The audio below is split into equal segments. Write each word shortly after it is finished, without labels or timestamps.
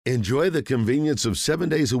Enjoy the convenience of 7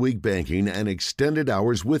 days a week banking and extended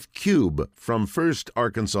hours with Cube from First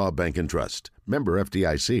Arkansas Bank and Trust. Member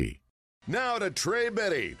FDIC. Now to Trey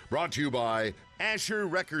Biddy, brought to you by Asher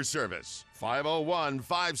Wrecker Service,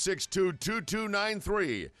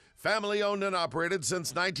 501-562-2293. Family owned and operated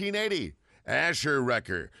since 1980. Asher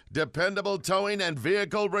Wrecker, dependable towing and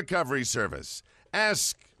vehicle recovery service.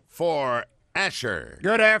 Ask for Asher.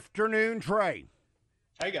 Good afternoon, Trey.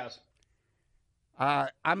 Hey, guys.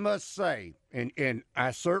 I must say, and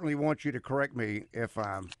I certainly want you to correct me if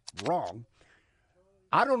I'm wrong,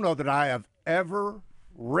 I don't know that I have ever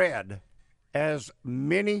read as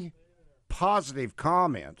many positive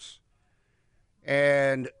comments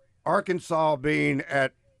and Arkansas being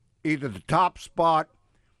at either the top spot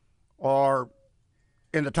or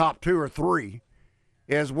in the top 2 or 3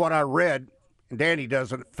 is what I read. And Danny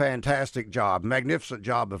does a fantastic job, magnificent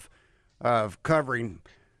job of covering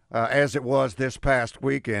as it was this past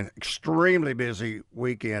weekend. Extremely busy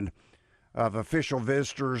weekend of official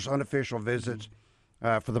visitors, unofficial visits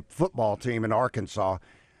for the football team in Arkansas.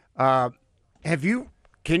 Can you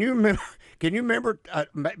remember,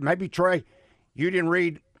 maybe Trey, you didn't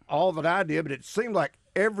read all that I did, but it seemed like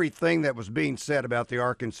everything that was being said about the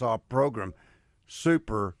Arkansas program,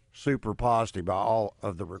 super, super positive by all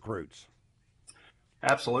of the recruits.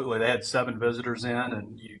 Absolutely. They had 7 visitors in,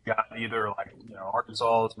 and you got either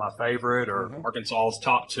Arkansas is my favorite or Arkansas's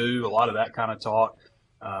top 2, a lot of that kind of talk.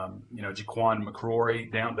 Jaquan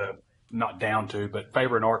McCrory not down to, but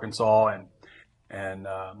favoring Arkansas and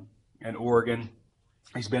Oregon.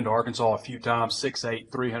 He's been to Arkansas a few times, 6'8",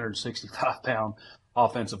 365-pound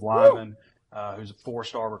offensive lineman who's a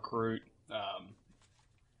 4-star recruit.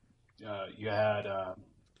 You had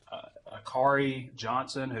Akari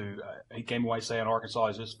Johnson, who he came away saying Arkansas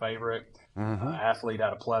is his favorite athlete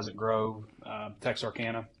out of Pleasant Grove,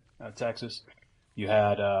 Texarkana, Texas. You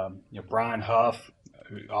had Brian Huff,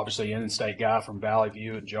 who obviously in-state guy from Valley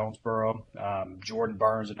View and Jonesboro. Jordan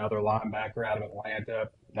Burns, another linebacker out of Atlanta.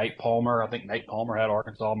 Nate Palmer, I think Nate Palmer had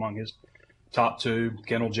Arkansas among his top 2.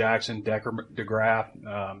 Kendall Jackson, Decker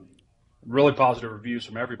DeGraff. Really positive reviews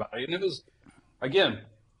from everybody. And it was, again,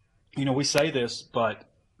 we say this, but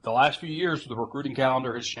the last few years, the recruiting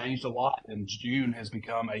calendar has changed a lot, and June has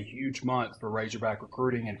become a huge month for Razorback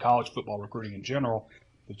recruiting and college football recruiting in general.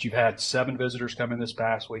 But you've had 7 visitors come in this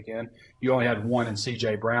past weekend. You only had 1 in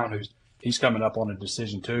C.J. Brown, he's coming up on a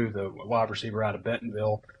decision too, the wide receiver out of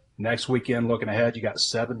Bentonville. Next weekend, looking ahead, you got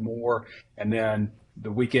 7 more, and then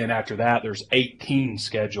the weekend after that, there's 18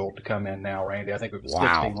 scheduled to come in now, Randy. I think it was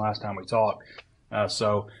 16 last time we talked.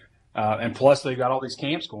 And plus they've got all these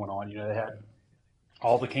camps going on. They had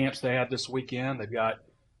all the camps they had this weekend. They've got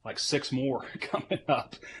like 6 more coming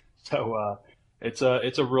up. So it's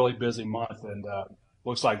a really busy month, and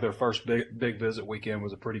looks like their first big visit weekend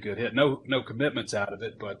was a pretty good hit. No commitments out of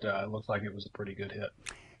it, but it looks like it was a pretty good hit.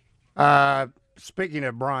 Speaking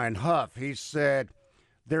of Brian Huff, he said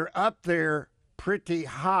they're up there pretty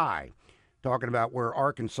high, talking about where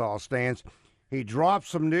Arkansas stands. He dropped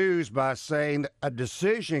some news by saying a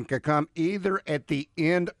decision could come either at the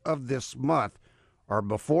end of this month or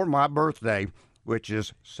before my birthday, which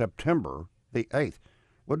is September the 8th.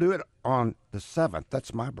 We'll do it on the 7th.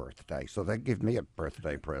 That's my birthday, so they give me a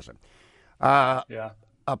birthday present. A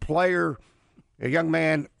player, a young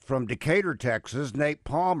man from Decatur, Texas, Nate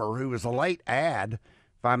Palmer, who was a late ad,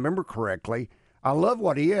 if I remember correctly. I love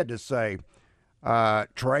what he had to say,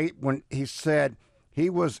 Trey, when he said he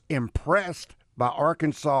was impressed by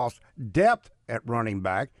Arkansas's depth at running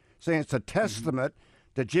back, saying it's a testament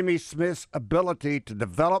to Jimmy Smith's ability to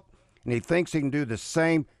develop, and he thinks he can do the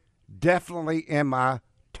same. Definitely in my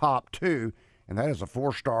top 2, and that is a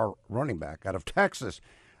 4-star running back out of Texas.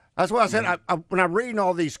 That's what I said. When I'm reading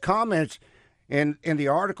all these comments in the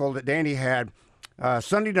article that Danny had,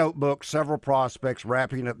 Sunday Notebook, several prospects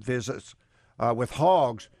wrapping up visits with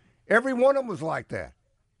Hogs, every one of them was like that.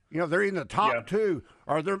 They're in the top 2,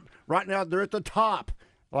 or right now they're at the top,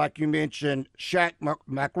 like you mentioned, Shaq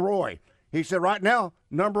McRoy. He said right now,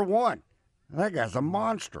 number 1. That guy's a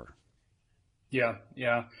monster. Yeah.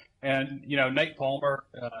 And, Nate Palmer,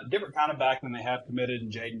 different kind of back than they have committed in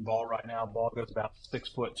Jaden Ball right now. Ball goes about 6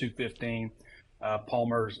 foot, 215.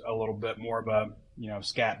 Palmer's a little bit more of a,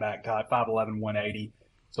 scat back type, 5'11", 180.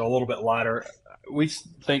 So a little bit lighter. We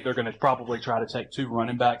think they're going to probably try to take 2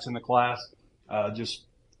 running backs in the class.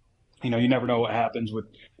 You never know what happens with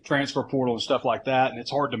transfer portal and stuff like that. And it's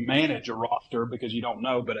hard to manage a roster because you don't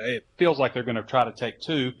know, but it feels like they're going to try to take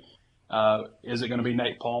 2. Is it going to be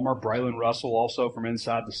Nate Palmer? Braylon Russell, also from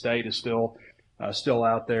inside the state, is still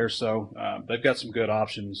out there. So they've got some good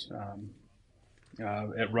options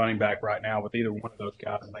at running back right now with either one of those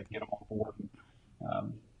guys, and they can get them on board.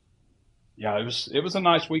 Um, yeah, it was a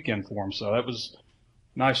nice weekend for him. So that was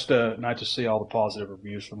nice to see all the positive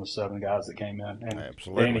reviews from the 7 guys that came in, and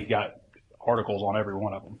Absolutely. Danny got articles on every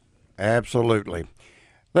one of them. Absolutely.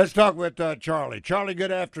 Let's talk with Charlie. Charlie,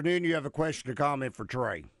 good afternoon. You have a question or comment for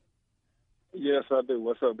Trey? Yes, I do.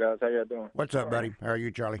 What's up, guys? How y'all doing? What's up, buddy? How are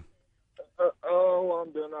you, Charlie?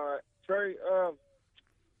 I'm doing all right. Trey,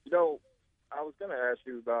 you know, I was going to ask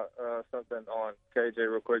you about something on KJ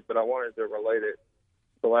real quick, but I wanted to relate it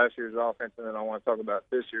to last year's offense, and then I want to talk about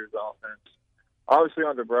this year's offense. Obviously,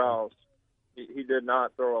 under Browse, he did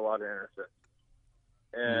not throw a lot of interceptions.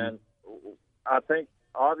 And I think,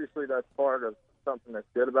 obviously, that's part of something that's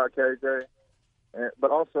good about KJ.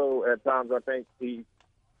 But also, at times, I think he,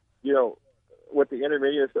 you know, with the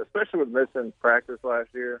intermediates, especially with missing practice last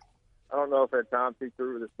year, I don't know if at times he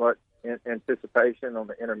threw with as much anticipation on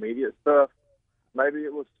the intermediate stuff. Maybe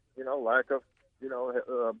it was, you know, lack of, you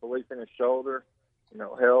know, belief in his shoulder, you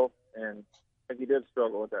know, health, and I think he did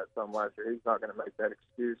struggle with that some last year. He's not going to make that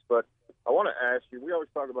excuse. But I want to ask you, we always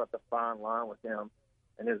talk about the fine line with him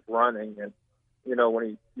and his running and, you know, when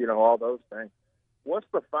he, you know, all those things. What's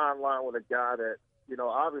the fine line with a guy that, you know,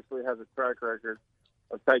 obviously has a track record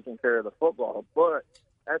of taking care of the football, but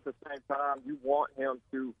at the same time, you want him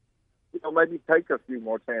to, you know, maybe take a few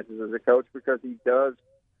more chances as a coach because he does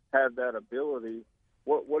have that ability.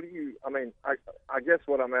 What do you? I mean, I guess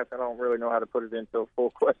what I'm asking, I don't really know how to put it into a full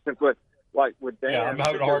question, but like with Dan, I'm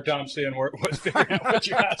having a hard time seeing what's figuring out what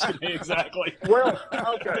you're asking me exactly. Well,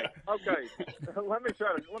 okay. Let me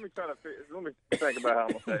think about how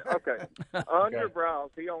I'm gonna say it. Okay, under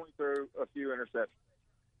Browse, he only threw a few interceptions.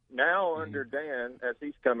 Now under Dan, as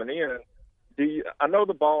he's coming in, I know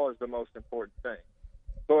the ball is the most important thing,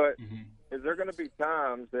 but is there going to be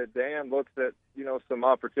times that Dan looks at, you know, some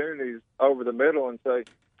opportunities over the middle and say,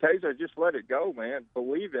 KJ, just let it go, man.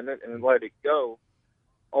 Believe in it and let it go.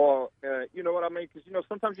 Or, you know what I mean? Because, you know,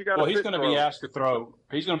 sometimes you got to. Well, he's going to be asked to throw.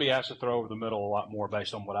 He's going to be asked to throw over the middle a lot more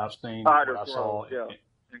based on what I've seen. What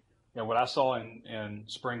I saw in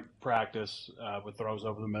spring practice with throws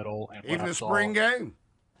over the middle, and even the spring game.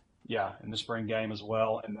 Yeah, in the spring game as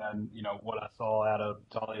well. And then, you know, what I saw out of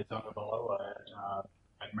Talia Tagovailoa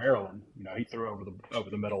at Maryland, you know, he threw over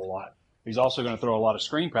the middle a lot. He's also going to throw a lot of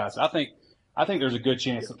screen passes. I think there's a good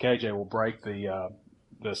chance that KJ will break the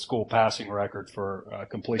school passing record for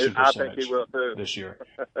completion percentage I think he will too. This year.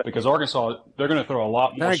 Because Arkansas, they're going to throw a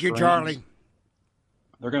lot more Thank you, Charlie.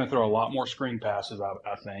 They're going to throw a lot more screen passes,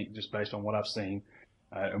 I think, just based on what I've seen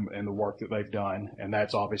and the work that they've done. And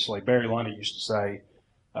that's obviously, Barry Lundy used to say,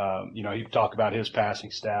 you know, he'd talk about his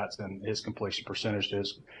passing stats and his completion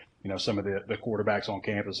percentages, you know, some of the quarterbacks on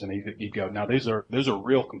campus, and he'd go, now those are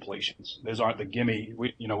real completions. Those aren't the gimme.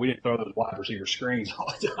 We didn't throw those wide receiver screens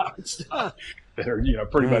all the time and stuff that are, you know,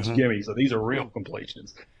 pretty much gimme. So these are real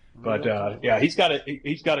completions. But yeah, he's got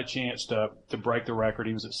a chance to break the record.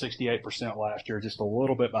 He was at 68% last year, just a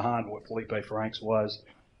little bit behind what Felipe Franks was.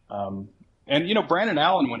 And, you know, Brandon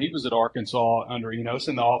Allen, when he was at Arkansas under Enos,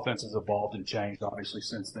 and the offense has evolved and changed, obviously,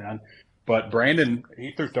 since then. But Brandon,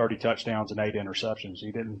 he threw 30 touchdowns and 8 interceptions.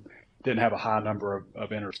 He didn't have a high number of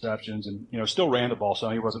interceptions and, you know, still ran the ball. So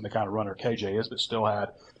he wasn't the kind of runner KJ is, but still had,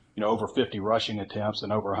 you know, over 50 rushing attempts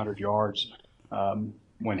and over 100 yards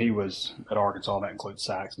when he was at Arkansas. That includes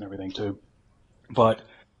sacks and everything, too. But,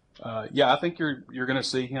 yeah, I think you're going to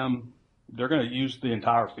see him. They're going to use the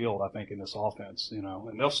entire field, I think, in this offense, you know,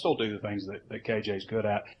 and they'll still do the things that KJ's good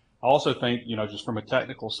at. I also think, you know, just from a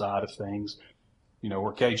technical side of things, you know,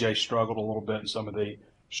 where KJ struggled a little bit in some of the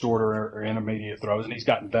shorter or intermediate throws, and he's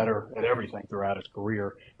gotten better at everything throughout his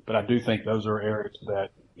career. But I do think those are areas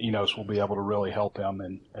that Enos will be able to really help him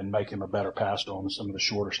and make him a better passer on some of the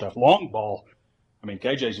shorter stuff. Long ball, I mean,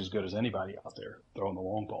 KJ's as good as anybody out there throwing the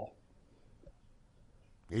long ball.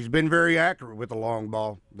 He's been very accurate with the long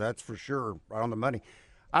ball, that's for sure, right on the money.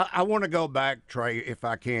 I want to go back, Trey, if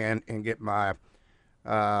I can, and get my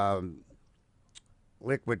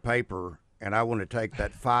liquid paper, and I want to take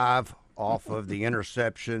that 5 off of the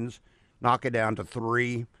interceptions, knock it down to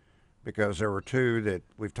 3, because there were 2 that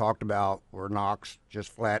we've talked about where Knox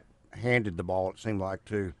just flat handed the ball, it seemed like,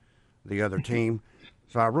 to the other team.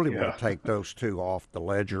 So I really want to take those 2 off the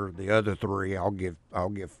ledger. The other 3, I'll give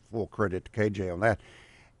full credit to KJ on that.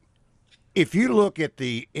 If you look at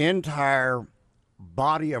the entire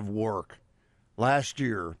body of work last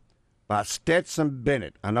year by Stetson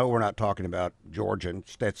Bennett, I know we're not talking about Georgia and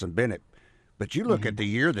Stetson Bennett, but you look at the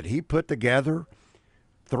year that he put together,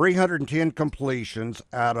 310 completions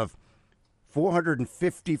out of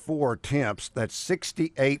 454 attempts, that's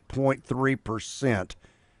 68.3%,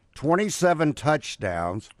 27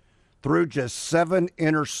 touchdowns, threw just 7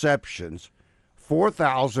 interceptions,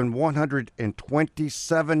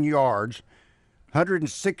 4,127 yards,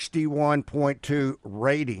 161.2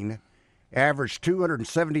 rating, averaged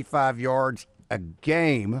 275 yards a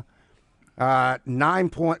game,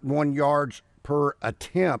 9.1 yards per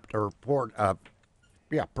attempt or per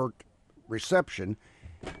reception,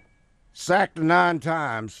 sacked 9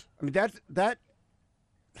 times. I mean, that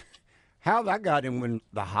how that got him when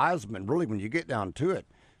the Heisman, really, when you get down to it,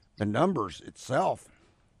 the numbers itself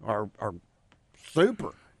are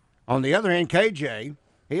super. On the other hand, KJ,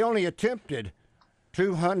 he only attempted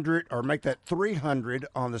 200 or make that 300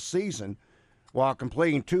 on the season while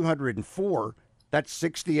completing 204. That's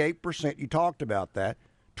 68%. You talked about that.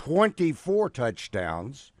 24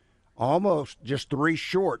 touchdowns, almost just 3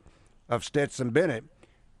 short of Stetson Bennett.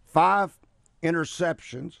 3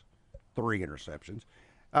 interceptions,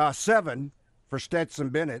 7 for Stetson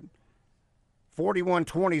Bennett,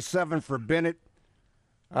 41-27 for Bennett,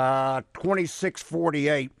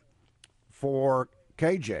 26-48 for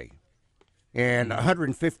KJ, and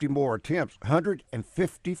 150 more attempts.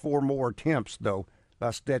 154 more attempts, though,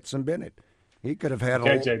 by Stetson Bennett. He could have had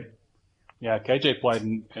KJ. Yeah, KJ played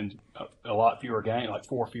in a lot fewer games, like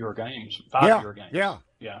 4 fewer games, 5 fewer games. Yeah.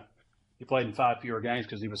 He played in 5 fewer games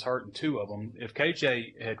because he was hurt in 2 of them. If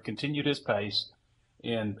KJ had continued his pace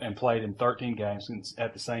and played in 13 games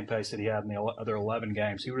at the same pace that he had in the other 11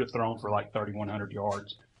 games, he would have thrown for like 3,100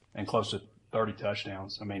 yards and close to 30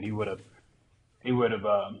 touchdowns. I mean, he would have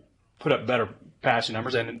put up better passing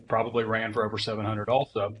numbers and probably ran for over 700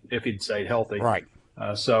 also if he'd stayed healthy. Right.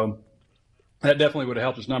 So that definitely would have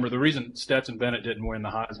helped his number. The reason Stetson Bennett didn't win the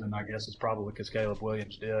Heisman, I guess, is probably because Caleb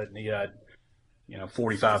Williams did, and he had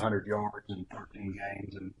 4,500 yards in 13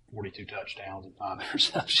 games and 42 touchdowns and 5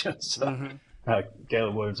 interceptions. So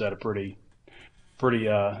Caleb Williams had a pretty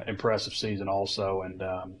impressive season also, and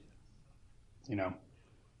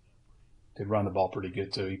could run the ball pretty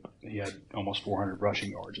good too. He had almost 400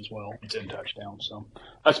 rushing yards as well, 10 touchdowns. So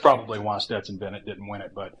that's probably why Stetson Bennett didn't win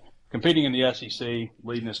it. But competing in the SEC,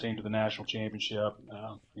 leading his team to the national championship,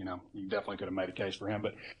 you definitely could have made a case for him.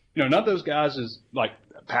 But none of those guys is like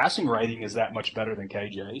passing rating is that much better than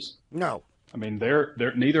KJ's. No. I mean, they're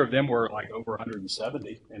neither of them were like over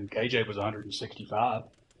 170, and KJ was 165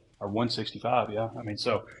 or 165. Yeah, I mean,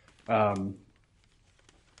 so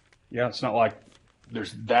it's not like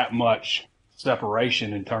there's that much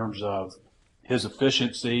separation in terms of his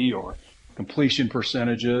efficiency or completion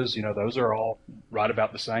percentages. Those are all right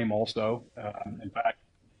about the same. Also, in fact,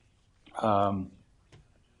 I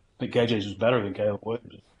think KJ's was better than Caleb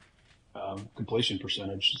Williams' completion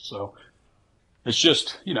percentage. So. It's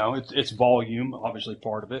just, it's volume, obviously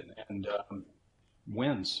part of it, and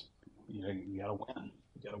wins. You got to win.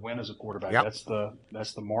 You got to win as a quarterback. Yep.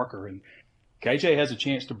 That's the marker. And KJ has a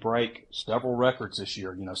chance to break several records this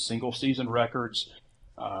year. Single season records.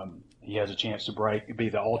 He has a chance to be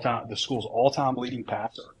the school's all-time leading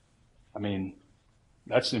passer. I mean,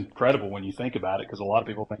 that's incredible when you think about it, because a lot of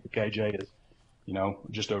people think that KJ is,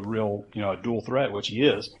 just a real, a dual threat, which he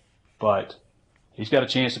is, but. He's got a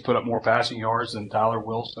chance to put up more passing yards than Tyler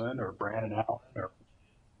Wilson or Brandon Allen or,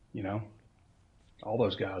 all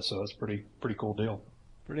those guys. So it's pretty cool deal.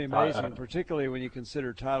 Pretty amazing, particularly when you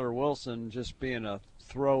consider Tyler Wilson just being a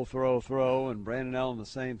throw, and Brandon Allen the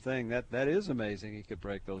same thing. That is amazing. He could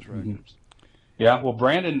break those records. Mm-hmm. Yeah, well,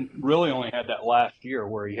 Brandon really only had that last year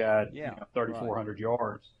where he had 3,400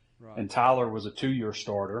 yards, and Tyler was a 2-year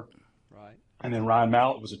starter, right? And then Ryan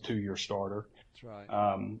Mallett was a 2-year starter. That's right.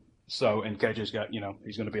 So, and KJ's got,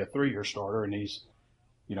 he's going to be a 3-year starter, and he's,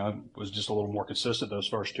 was just a little more consistent those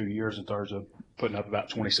first 2 years in terms of putting up about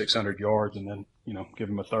 2,600 yards and then, give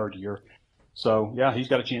him a 3rd year. So, yeah, he's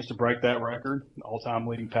got a chance to break that record, all-time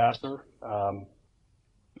leading passer.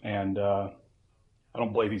 And I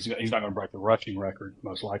don't believe he's not going to break the rushing record.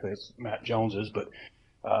 Most likely it's Matt Jones's, but,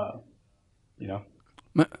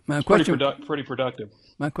 my question, pretty productive.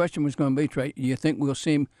 My question was going to be, Trey, do you think we'll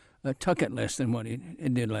see him tuck it less than what he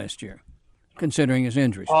did last year, considering his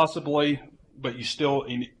injuries? Possibly, but you still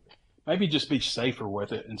maybe just be safer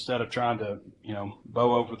with it instead of trying to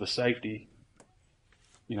bow over the safety.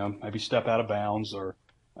 Maybe step out of bounds or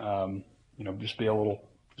just be a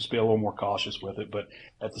little more cautious with it. But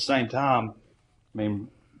at the same time, I mean,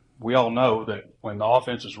 we all know that when the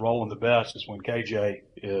offense is rolling the best is when KJ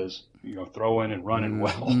is throwing and running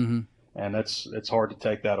well, and it's hard to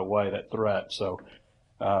take that away, that threat. So.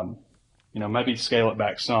 Maybe scale it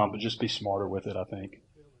back some, but just be smarter with it, I think.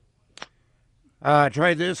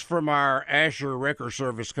 Trey, this from our Asher Record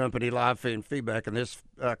Service Company live feedback, and this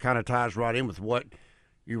kind of ties right in with what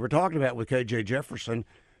you were talking about with KJ Jefferson.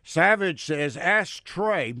 Savage says, ask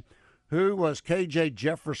Trey who was KJ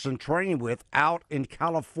Jefferson training with out in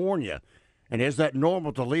California, and is that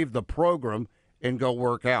normal to leave the program and go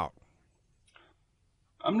work out?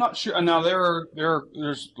 I'm not sure. Now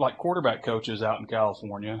there's like quarterback coaches out in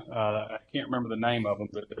California. I can't remember the name of them,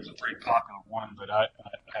 but there's a pretty popular one. But I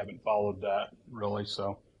haven't followed that really.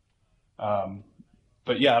 So,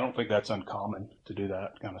 but yeah, I don't think that's uncommon to do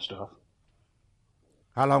that kind of stuff.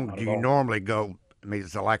 How long do you normally go? I mean,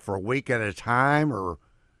 is it like for a week at a time, or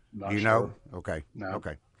Not do you sure. know? Okay, No.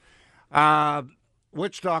 okay.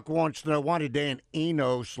 Woodstock wants to know, why did Dan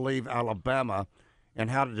Enos leave Alabama, and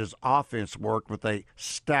how did his offense work with a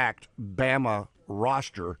stacked Bama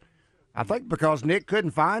roster? I think because Nick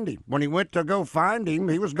couldn't find him. When he went to go find him,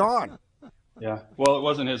 he was gone. Yeah. Well, it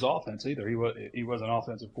wasn't his offense either. He was an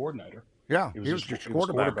offensive coordinator. Yeah, he was just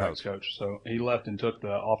quarterback coach. So he left and took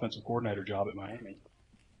the offensive coordinator job at Miami.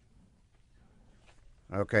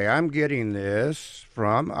 Okay, I'm getting this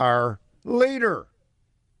from our leader.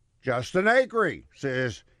 Justin Acree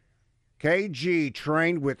says KG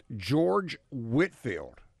trained with George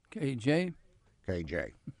Whitfield. KJ?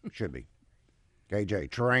 KJ, should be.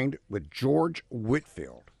 KJ trained with George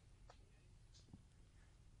Whitfield.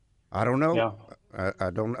 I don't know. Yeah.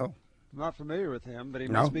 I don't know. I'm not familiar with him, but he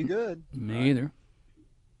No. must be good. Me either.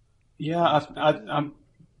 Yeah, I'm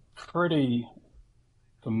pretty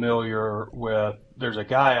familiar with. There's a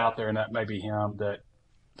guy out there, and that may be him, that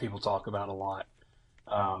people talk about a lot.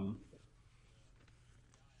 I'm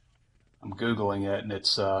Googling it, and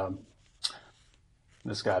it's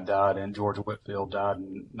this guy died, and George Whitfield died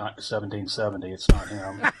in 1770. It's not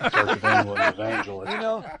him. Church of England Evangelist. You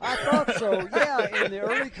know, I thought so. Yeah, in the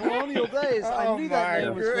early colonial days, I knew that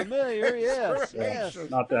name was familiar. Yes, yes.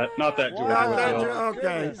 Not that George Wow. Whitfield. Okay,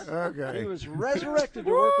 Goodness. okay. He was resurrected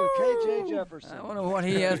to work with KJ Jefferson. I wonder what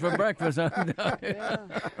he has for breakfast. Yeah.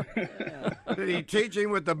 Did he teach him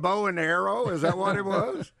with the bow and arrow? Is that what it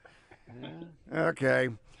was? Okay.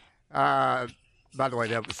 By the way,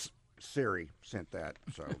 that was Siri sent that,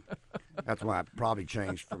 so that's why I probably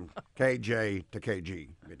changed from KJ to KG.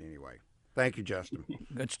 But anyway, thank you, Justin.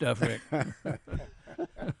 Good stuff, Rick.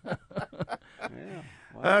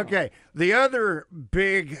 Okay, the other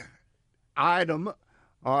big item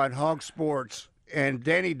on Hog Sports, and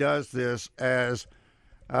Danny does this as,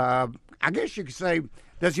 I guess you could say,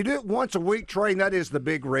 does he do it once a week, Trey? And that is the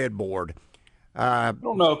big red board. I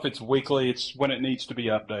don't know if it's weekly. It's when it needs to be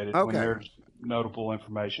updated. Okay. When there's notable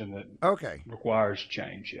information that Okay. requires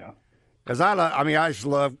change. Yeah. Because I just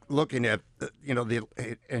love looking at,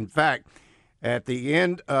 in fact, at the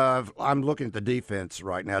end of, I'm looking at the defense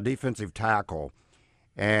right now, defensive tackle,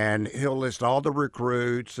 and he'll list all the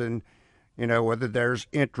recruits and, whether there's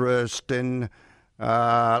interest in,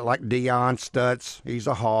 like Deion Stutz, he's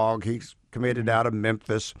a Hog, he's committed out of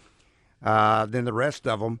Memphis. Then the rest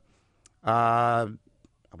of them, I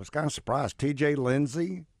was kind of surprised. TJ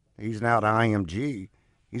Lindsey, he's now at IMG.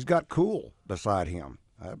 He's got Cool beside him.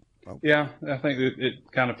 Yeah, I think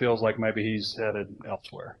it kind of feels like maybe he's headed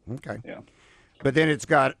elsewhere. Okay. Yeah. But then it's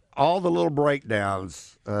got all the little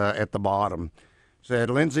breakdowns at the bottom.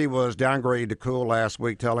 Said Lindsey was downgraded to Cool last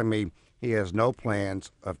week, telling me he has no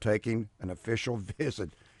plans of taking an official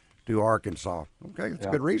visit to Arkansas. Okay, that's a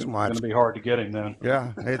good reason why It's it's going to be hard to get him then.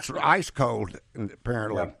 yeah, it's ice cold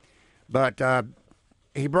apparently. Yeah. But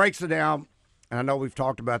he breaks it down, and I know we've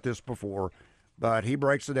talked about this before, but he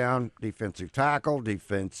breaks it down: defensive tackle,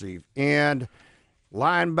 defensive end,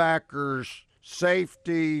 linebackers,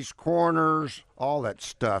 safeties, corners, all that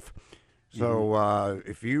stuff. So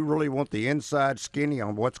if you really want the inside skinny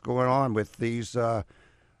on what's going on with these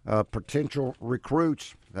potential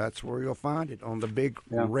recruits, that's where you'll find it, on the big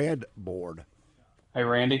red board. Hey,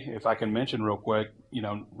 Randy, if I can mention real quick,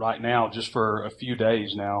 right now, just for a few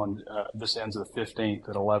days now, and this ends the 15th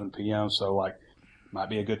at 11 p.m., so might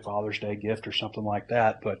be a good Father's Day gift or something like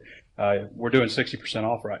that. But we're doing 60%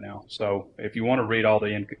 off right now. So if you want to read all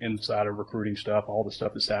the insider recruiting stuff, all the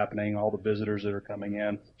stuff that's happening, all the visitors that are coming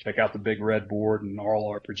in, check out the big red board and all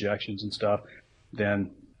our projections and stuff,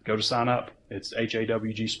 then go to sign up. It's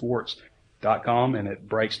HAWGsports.com, and it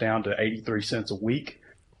breaks down to 83 cents a week,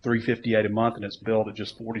 $358 a month, and it's billed at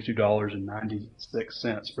just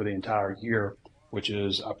 $42.96 for the entire year, which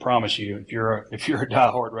is, I promise you, if you're a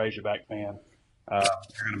diehard Razorback fan, you're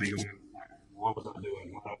going to be going, what was I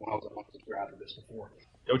doing? Why was I not subscribed to this before?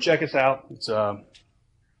 Go check us out. It's a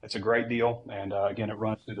great deal, and again, it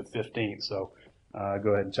runs through the 15th, so go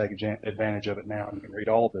ahead and take advantage of it now. You can read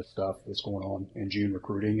all this stuff that's going on in June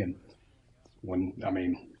recruiting, and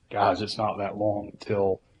guys, it's not that long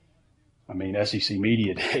until, SEC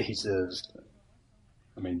Media Days is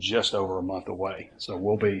just over a month away. So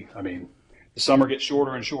we'll be, the summer gets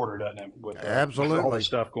shorter and shorter, doesn't it? With Absolutely. all the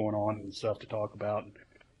stuff going on and stuff to talk about, and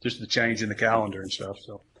just the change in the calendar and stuff.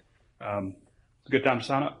 So it's a good time to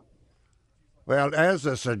sign up. Well, as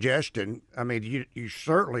a suggestion, you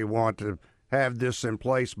certainly want to have this in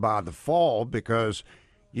place by the fall, because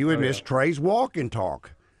you would miss Trey's walk and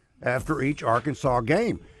talk after each Arkansas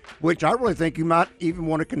game, which I really think you might even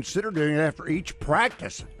want to consider doing it after each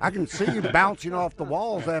practice. I can see you bouncing off the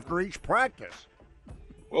walls after each practice.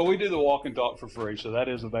 Well, we do the walk and talk for free, so that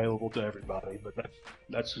is available to everybody. But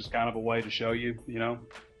that's just kind of a way to show you,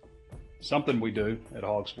 something we do at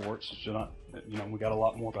Hog Sports. So we got a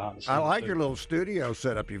lot more behind the scenes. I like your little studio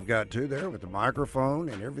setup you've got too there with the microphone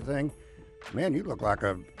and everything. Man, you look like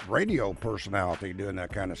a radio personality doing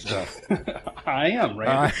that kind of stuff. I am,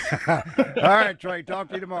 Randy. All right, Trey. Talk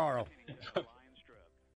to you tomorrow.